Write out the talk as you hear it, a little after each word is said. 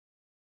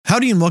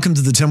Howdy and welcome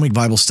to the 10-week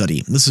Bible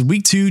study. This is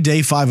week 2,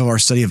 day 5 of our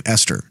study of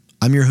Esther.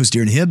 I'm your host,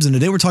 Darren Hibbs, and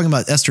today we're talking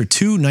about Esther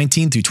 2,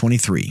 19 through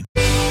 23.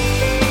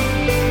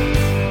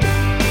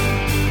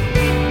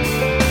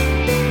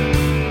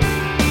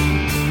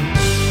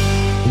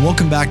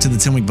 Welcome back to the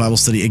 10-week Bible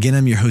study. Again,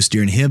 I'm your host,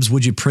 Darren Hibbs.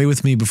 Would you pray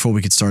with me before we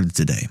get started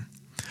today?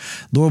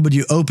 Lord, would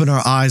you open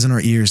our eyes and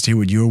our ears to hear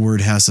what your word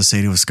has to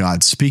say to us,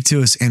 God? Speak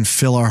to us and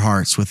fill our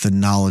hearts with the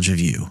knowledge of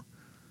you.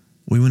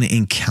 We want to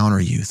encounter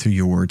you through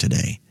your word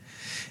today.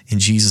 In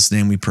Jesus'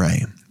 name we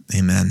pray.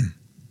 Amen.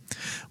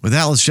 With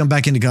that, let's jump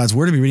back into God's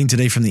word. I'll be reading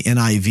today from the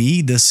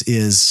NIV. This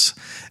is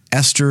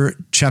Esther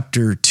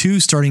chapter 2,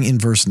 starting in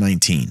verse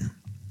 19.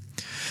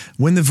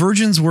 When the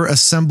virgins were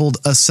assembled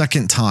a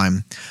second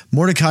time,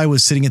 Mordecai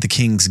was sitting at the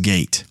king's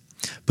gate.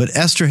 But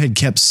Esther had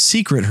kept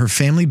secret her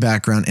family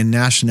background and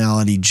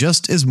nationality,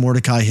 just as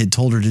Mordecai had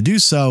told her to do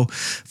so,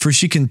 for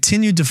she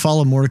continued to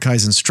follow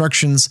Mordecai's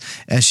instructions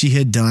as she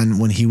had done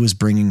when he was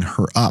bringing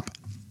her up.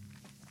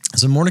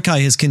 So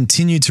Mordecai has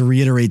continued to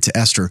reiterate to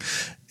Esther,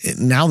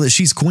 now that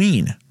she's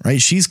queen, right?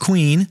 She's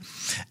queen,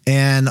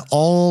 and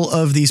all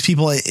of these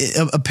people,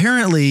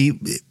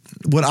 apparently,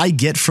 what I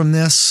get from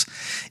this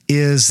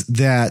is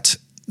that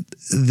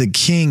the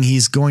king,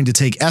 he's going to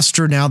take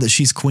Esther now that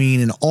she's queen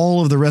and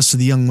all of the rest of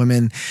the young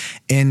women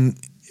and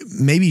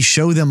maybe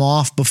show them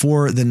off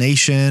before the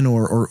nation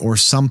or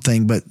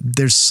something, but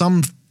there's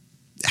some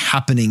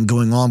happening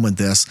going on with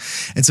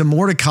this. And so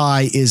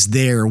Mordecai is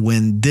there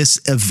when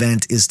this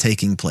event is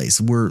taking place.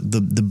 Where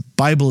the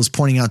Bible is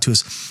pointing out to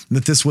us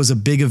that this was a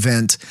big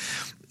event,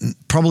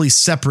 probably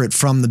separate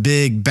from the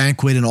big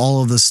banquet and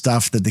all of the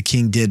stuff that the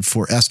king did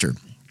for Esther.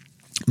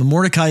 But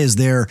Mordecai is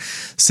there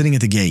sitting at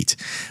the gate.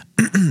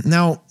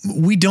 Now,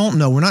 we don't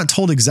know. We're not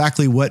told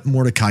exactly what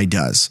Mordecai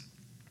does.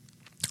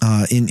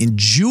 In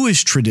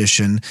Jewish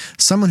tradition,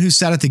 someone who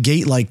sat at the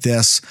gate like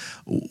this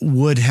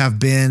would have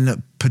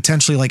been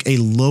potentially like a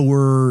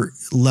lower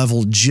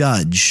level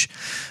judge.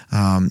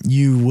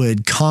 You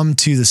would come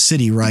to the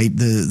city, right?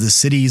 The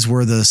cities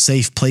were the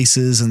safe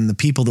places, and the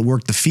people that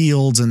worked the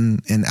fields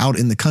and out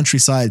in the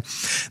countryside,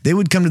 they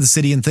would come to the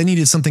city, and if they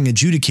needed something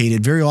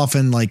adjudicated, very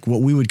often like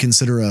what we would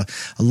consider a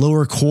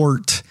lower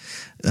court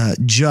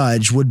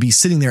judge would be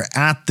sitting there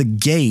at the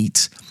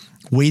gate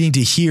waiting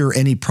to hear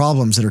any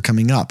problems that are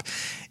coming up.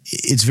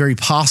 It's very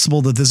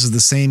possible that this is the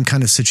same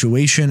kind of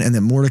situation and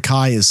that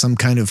Mordecai is some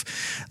kind of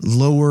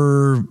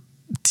lower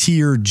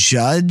tier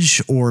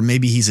judge, or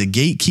maybe he's a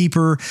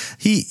gatekeeper.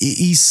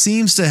 He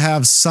seems to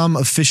have some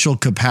official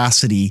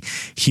capacity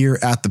here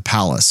at the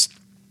palace,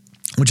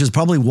 which is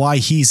probably why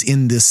he's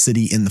in this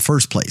city in the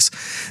first place.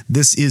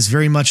 This is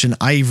very much an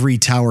ivory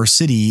tower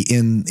city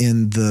in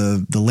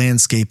the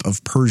landscape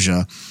of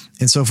Persia.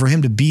 And so for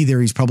him to be there,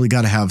 he's probably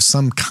got to have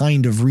some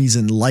kind of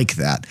reason like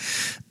that.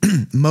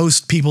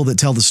 Most people that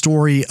tell the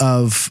story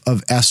of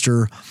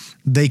Esther,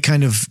 they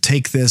kind of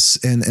take this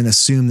and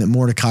assume that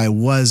Mordecai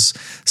was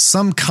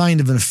some kind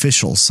of an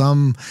official,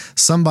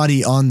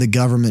 somebody on the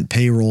government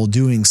payroll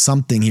doing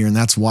something here, and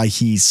that's why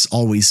he's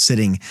always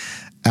sitting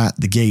at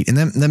the gate. And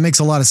that makes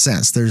a lot of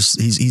sense.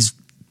 He's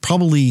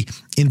probably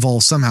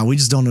involved somehow. We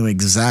just don't know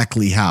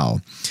exactly how.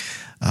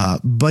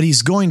 But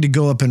he's going to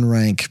go up in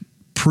rank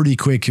pretty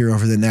quick here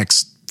over the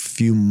next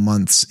few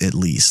months at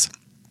least.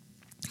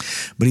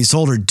 But he's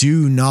told her,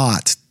 do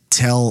not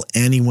tell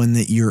anyone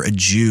that you're a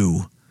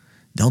Jew.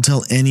 Don't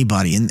tell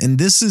anybody. And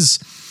this is,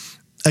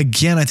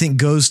 again, I think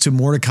goes to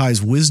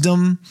Mordecai's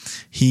wisdom.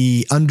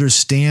 He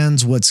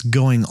understands what's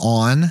going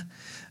on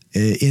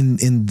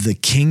in the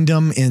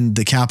kingdom, in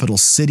the capital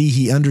city.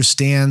 He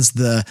understands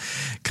the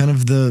kind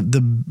of the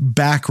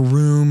back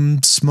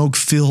room,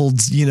 smoke-filled,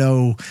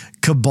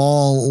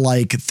 cabal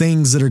like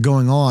things that are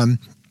going on.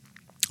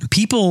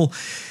 People,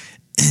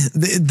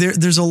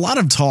 there's a lot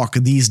of talk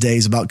these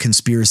days about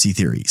conspiracy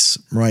theories,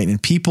 right?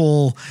 And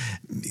people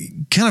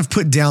kind of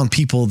put down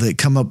people that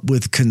come up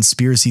with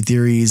conspiracy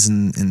theories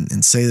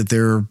and say that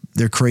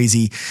they're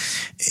crazy.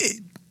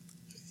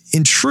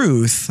 In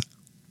truth,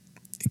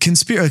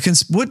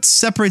 what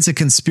separates a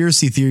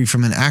conspiracy theory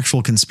from an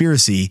actual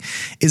conspiracy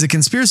is a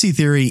conspiracy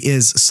theory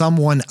is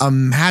someone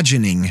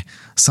imagining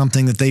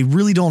something that they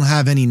really don't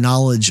have any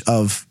knowledge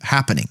of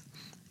happening.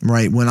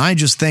 Right. When I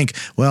just think,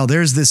 well,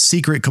 there's this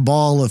secret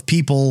cabal of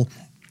people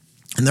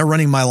and they're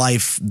running my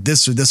life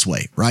this or this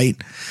way. Right.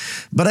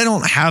 But I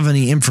don't have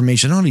any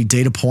information. I don't have any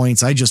data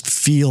points. I just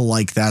feel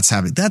like that's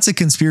happening. That's a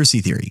conspiracy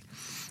theory.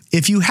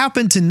 If you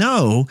happen to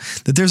know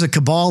that there's a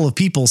cabal of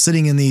people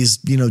sitting in these,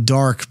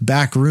 dark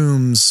back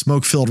rooms,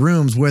 smoke-filled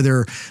rooms where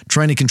they're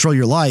trying to control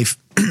your life,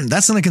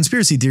 that's not a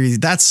conspiracy theory.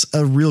 That's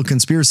a real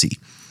conspiracy.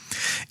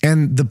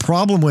 And the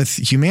problem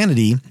with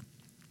humanity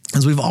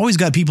is we've always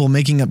got people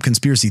making up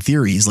conspiracy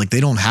theories like they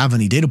don't have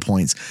any data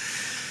points.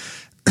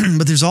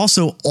 But there's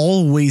also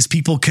always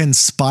people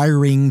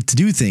conspiring to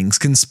do things,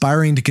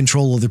 conspiring to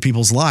control other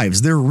people's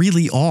lives. There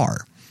really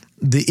are.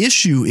 The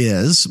issue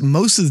is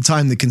most of the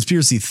time the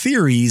conspiracy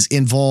theories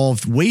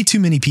involve way too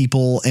many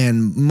people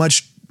and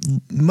much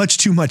much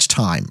too much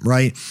time,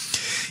 right?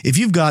 If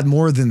you've got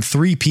more than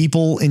 3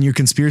 people in your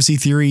conspiracy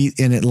theory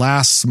and it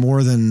lasts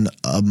more than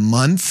a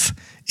month,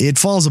 it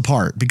falls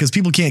apart because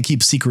people can't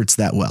keep secrets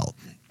that well.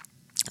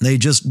 They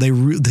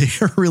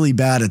are really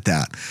bad at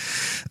that.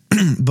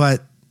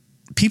 But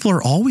people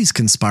are always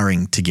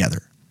conspiring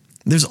together.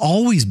 There's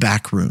always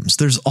back rooms.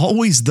 There's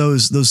always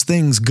those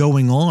things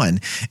going on.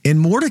 And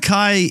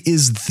Mordecai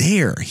is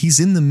there. He's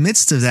in the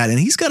midst of that. And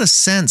he's got a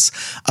sense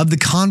of the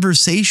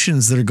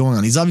conversations that are going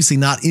on. He's obviously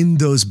not in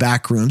those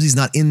back rooms. He's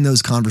not in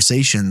those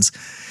conversations.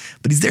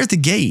 But he's there at the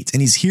gate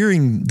and he's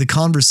hearing the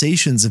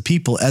conversations of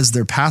people as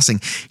they're passing.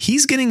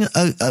 He's getting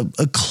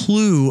a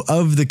clue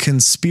of the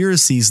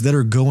conspiracies that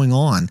are going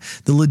on,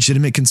 the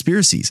legitimate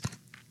conspiracies.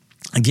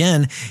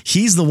 Again,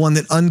 he's the one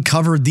that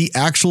uncovered the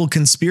actual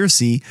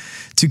conspiracy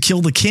to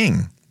kill the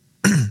king.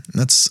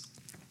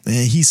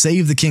 He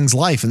saved the king's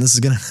life, and this is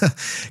going to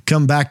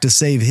come back to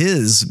save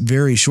his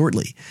very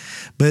shortly.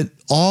 But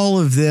all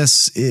of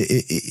this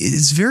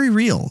is very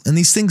real, and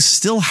these things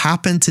still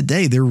happen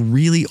today. There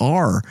really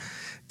are.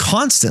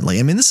 Constantly.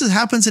 I mean,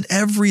 happens at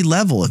every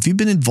level. If you've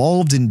been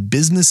involved in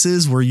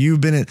businesses where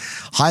you've been at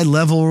high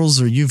levels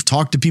or you've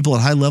talked to people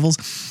at high levels,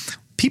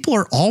 people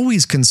are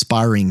always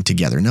conspiring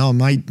together. Now, it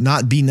might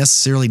not be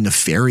necessarily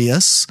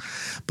nefarious,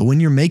 but when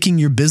you're making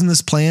your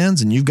business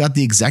plans and you've got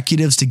the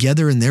executives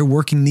together and they're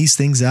working these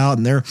things out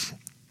and they're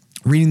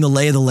reading the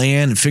lay of the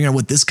land and figuring out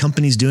what this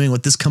company's doing,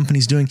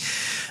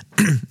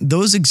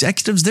 those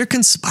executives, they're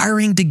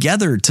conspiring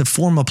together to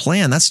form a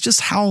plan. That's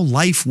just how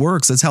life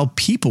works. That's how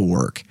people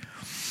work.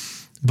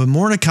 But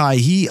Mordecai,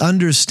 he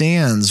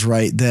understands,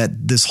 right,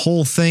 that this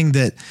whole thing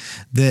that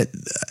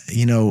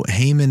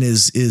Haman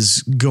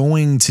is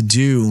going to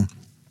do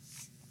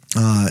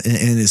and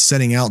is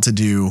setting out to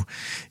do,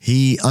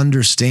 he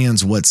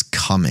understands what's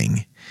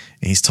coming.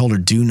 And he's told her,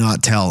 do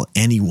not tell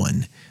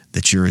anyone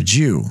that you're a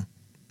Jew.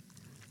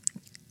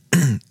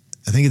 I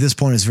think at this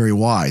point it's very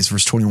wise.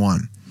 Verse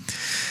 21.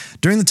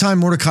 During the time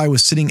Mordecai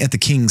was sitting at the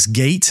king's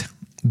gate,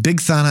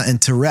 Bigthana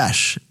and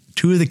Teresh,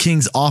 2 of the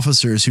king's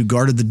officers who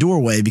guarded the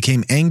doorway,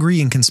 became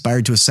angry and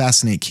conspired to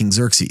assassinate King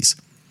Xerxes.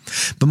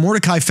 But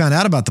Mordecai found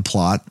out about the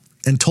plot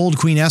and told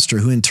Queen Esther,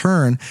 who in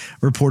turn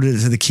reported it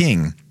to the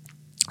king,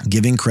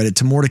 giving credit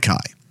to Mordecai.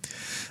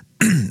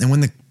 And when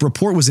the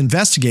report was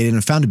investigated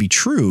and found to be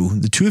true,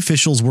 the 2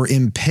 officials were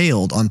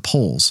impaled on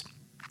poles.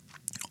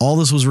 All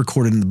this was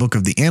recorded in the book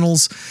of the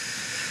Annals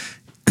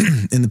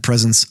in the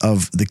presence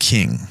of the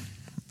king.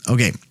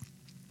 Okay,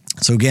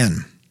 so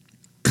again,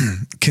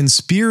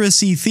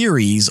 conspiracy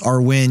theories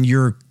are when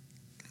you're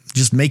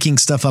just making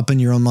stuff up in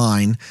your own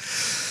mind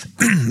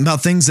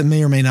about things that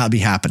may or may not be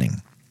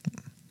happening.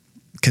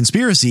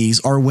 Conspiracies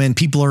are when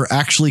people are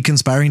actually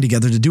conspiring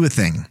together to do a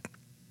thing.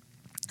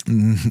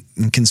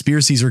 And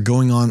conspiracies are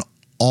going on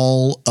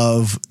all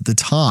of the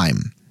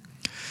time.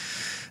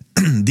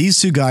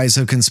 These 2 guys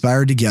have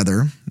conspired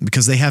together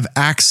because they have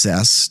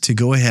access to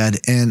go ahead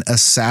and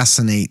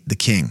assassinate the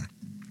king.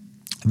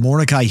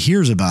 Mordecai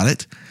hears about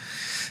it.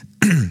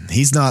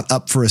 He's not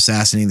up for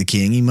assassinating the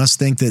king. He must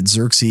think that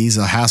Xerxes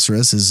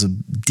Ahasuerus is a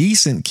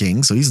decent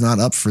king, so he's not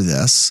up for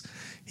this.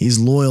 He's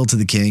loyal to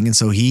the king, and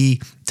so he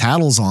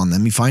tattles on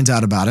them. He finds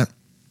out about it,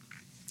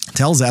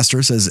 tells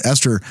Esther, says,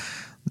 Esther,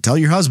 tell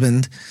your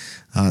husband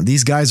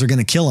these guys are going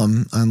to kill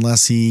him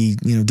unless he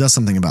does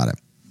something about it.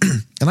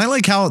 And I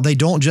like how they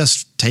don't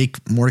just take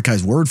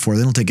Mordecai's word for it.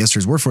 They don't take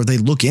Esther's word for it. They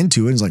look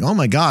into it and it's like, oh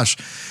my gosh,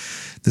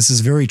 this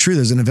is very true.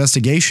 There's an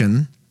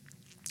investigation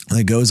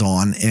that goes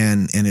on,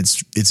 and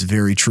it's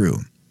very true.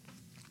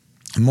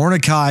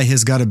 Mordecai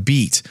has got a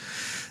beat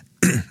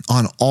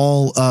on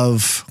all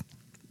of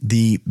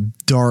the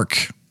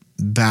dark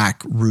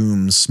back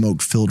rooms,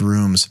 smoke-filled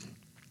rooms,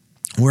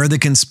 where the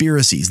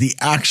conspiracies, the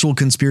actual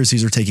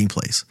conspiracies, are taking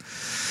place.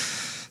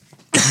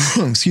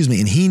 Excuse me.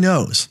 And he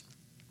knows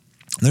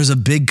there's a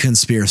big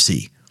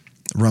conspiracy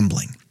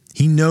rumbling.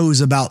 He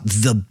knows about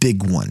the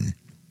big one.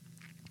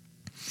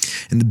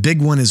 And the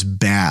big one is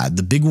bad.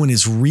 The big one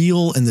is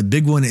real, and the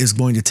big one is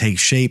going to take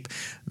shape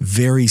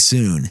very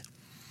soon.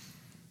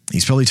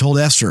 He's probably told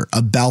Esther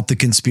about the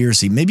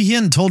conspiracy. Maybe he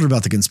hadn't told her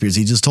about the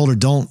conspiracy. He just told her,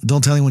 don't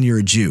tell anyone you're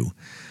a Jew.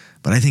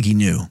 But I think he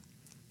knew.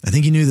 I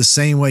think he knew the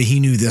same way he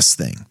knew this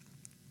thing.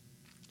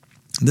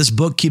 This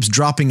book keeps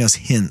dropping us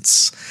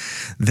hints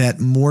that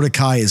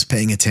Mordecai is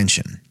paying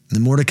attention. The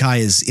Mordecai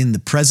is in the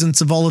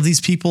presence of all of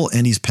these people,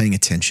 and he's paying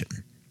attention.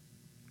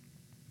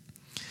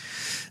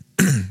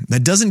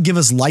 That doesn't give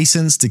us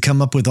license to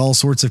come up with all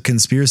sorts of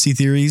conspiracy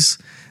theories,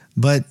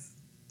 but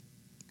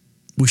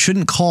we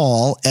shouldn't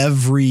call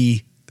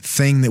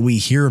everything that we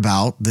hear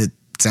about that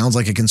sounds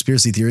like a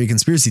conspiracy theory.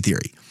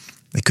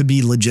 It could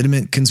be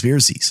legitimate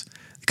conspiracies.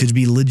 It could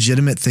be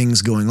legitimate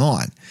things going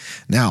on.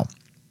 Now,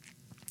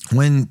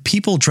 when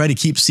people try to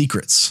keep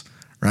secrets,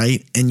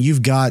 right, and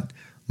you've got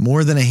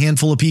more than a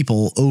handful of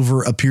people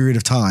over a period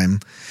of time,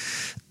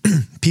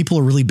 people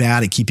are really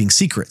bad at keeping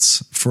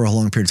secrets for a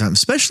long period of time,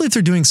 especially if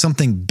they're doing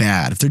something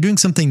bad. If they're doing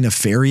something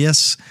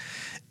nefarious,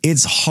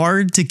 it's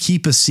hard to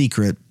keep a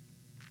secret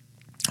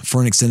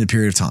for an extended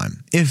period of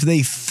time. If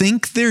they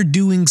think they're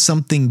doing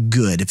something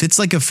good, if it's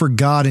like a for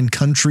God and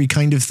country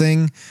kind of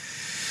thing,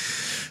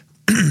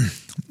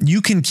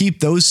 you can keep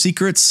those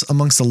secrets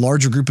amongst a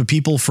larger group of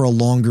people for a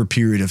longer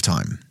period of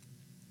time.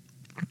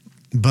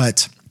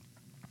 But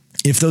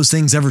if those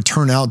things ever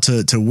turn out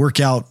to work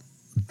out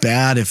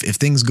bad, if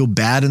things go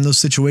bad in those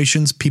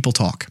situations, people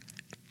talk.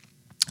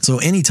 So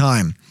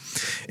anytime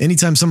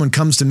someone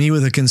comes to me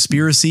with a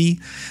conspiracy,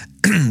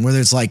 whether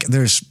it's like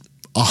there's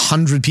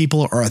 100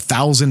 people or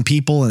 1,000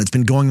 people and it's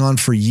been going on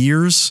for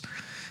years,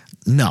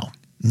 no,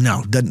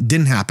 that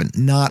didn't happen.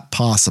 Not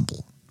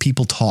possible.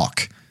 People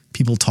talk.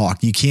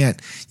 You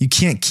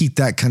can't keep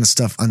that kind of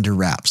stuff under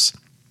wraps.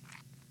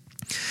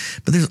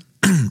 But there's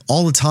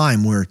all the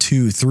time where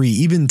 2, 3,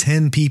 even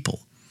 10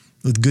 people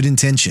with good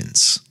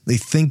intentions, they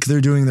think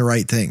they're doing the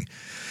right thing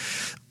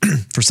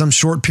for some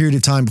short period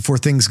of time before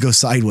things go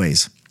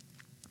sideways.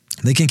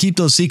 They can keep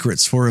those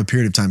secrets for a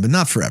period of time, but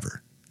not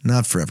forever.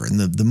 Not forever. And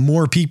the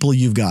more people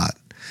you've got,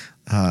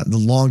 the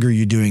longer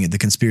you're doing it, the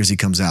conspiracy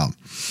comes out.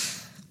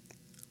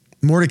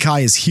 Mordecai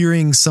is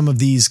hearing some of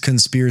these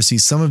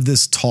conspiracies, some of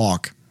this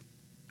talk.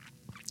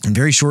 And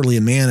very shortly,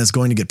 a man is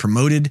going to get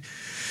promoted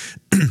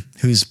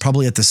who's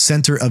probably at the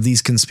center of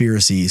these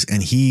conspiracies,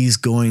 and he's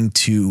going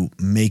to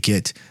make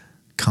it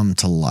come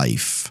to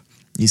life.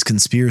 These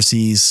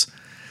conspiracies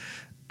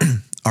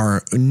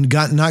are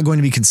not going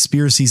to be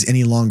conspiracies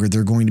any longer.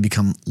 They're going to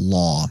become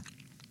law.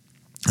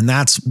 And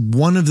that's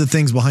one of the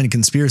things behind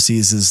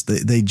conspiracies is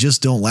that they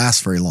just don't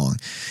last very long.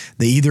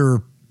 They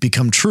either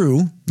become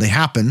true, they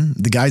happen,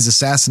 the guy's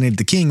assassinated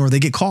the king, or they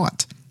get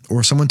caught,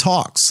 or someone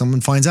talks,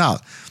 someone finds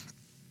out.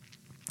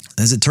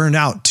 As it turned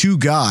out, 2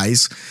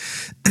 guys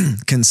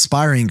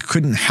conspiring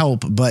couldn't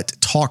help but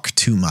talk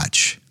too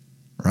much,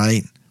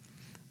 right?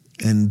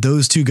 And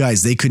those 2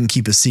 guys, they couldn't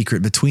keep a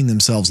secret between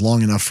themselves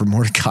long enough for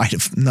Mordecai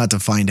not to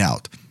find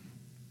out.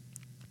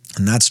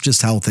 And that's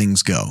just how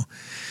things go.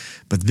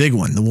 But the big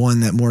one, the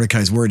one that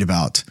Mordecai's worried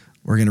about,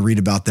 we're going to read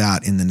about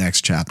that in the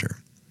next chapter.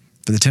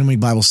 For the 10-Week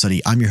Bible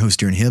Study, I'm your host,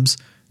 Darren Hibbs,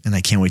 and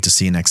I can't wait to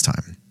see you next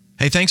time.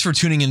 Hey, thanks for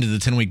tuning into the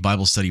 10-Week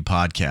Bible Study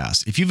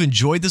podcast. If you've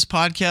enjoyed this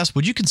podcast,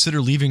 would you consider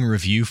leaving a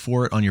review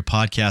for it on your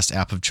podcast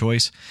app of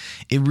choice?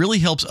 It really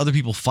helps other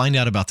people find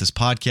out about this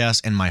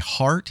podcast, and my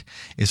heart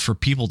is for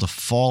people to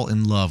fall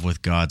in love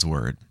with God's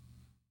Word.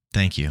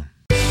 Thank you.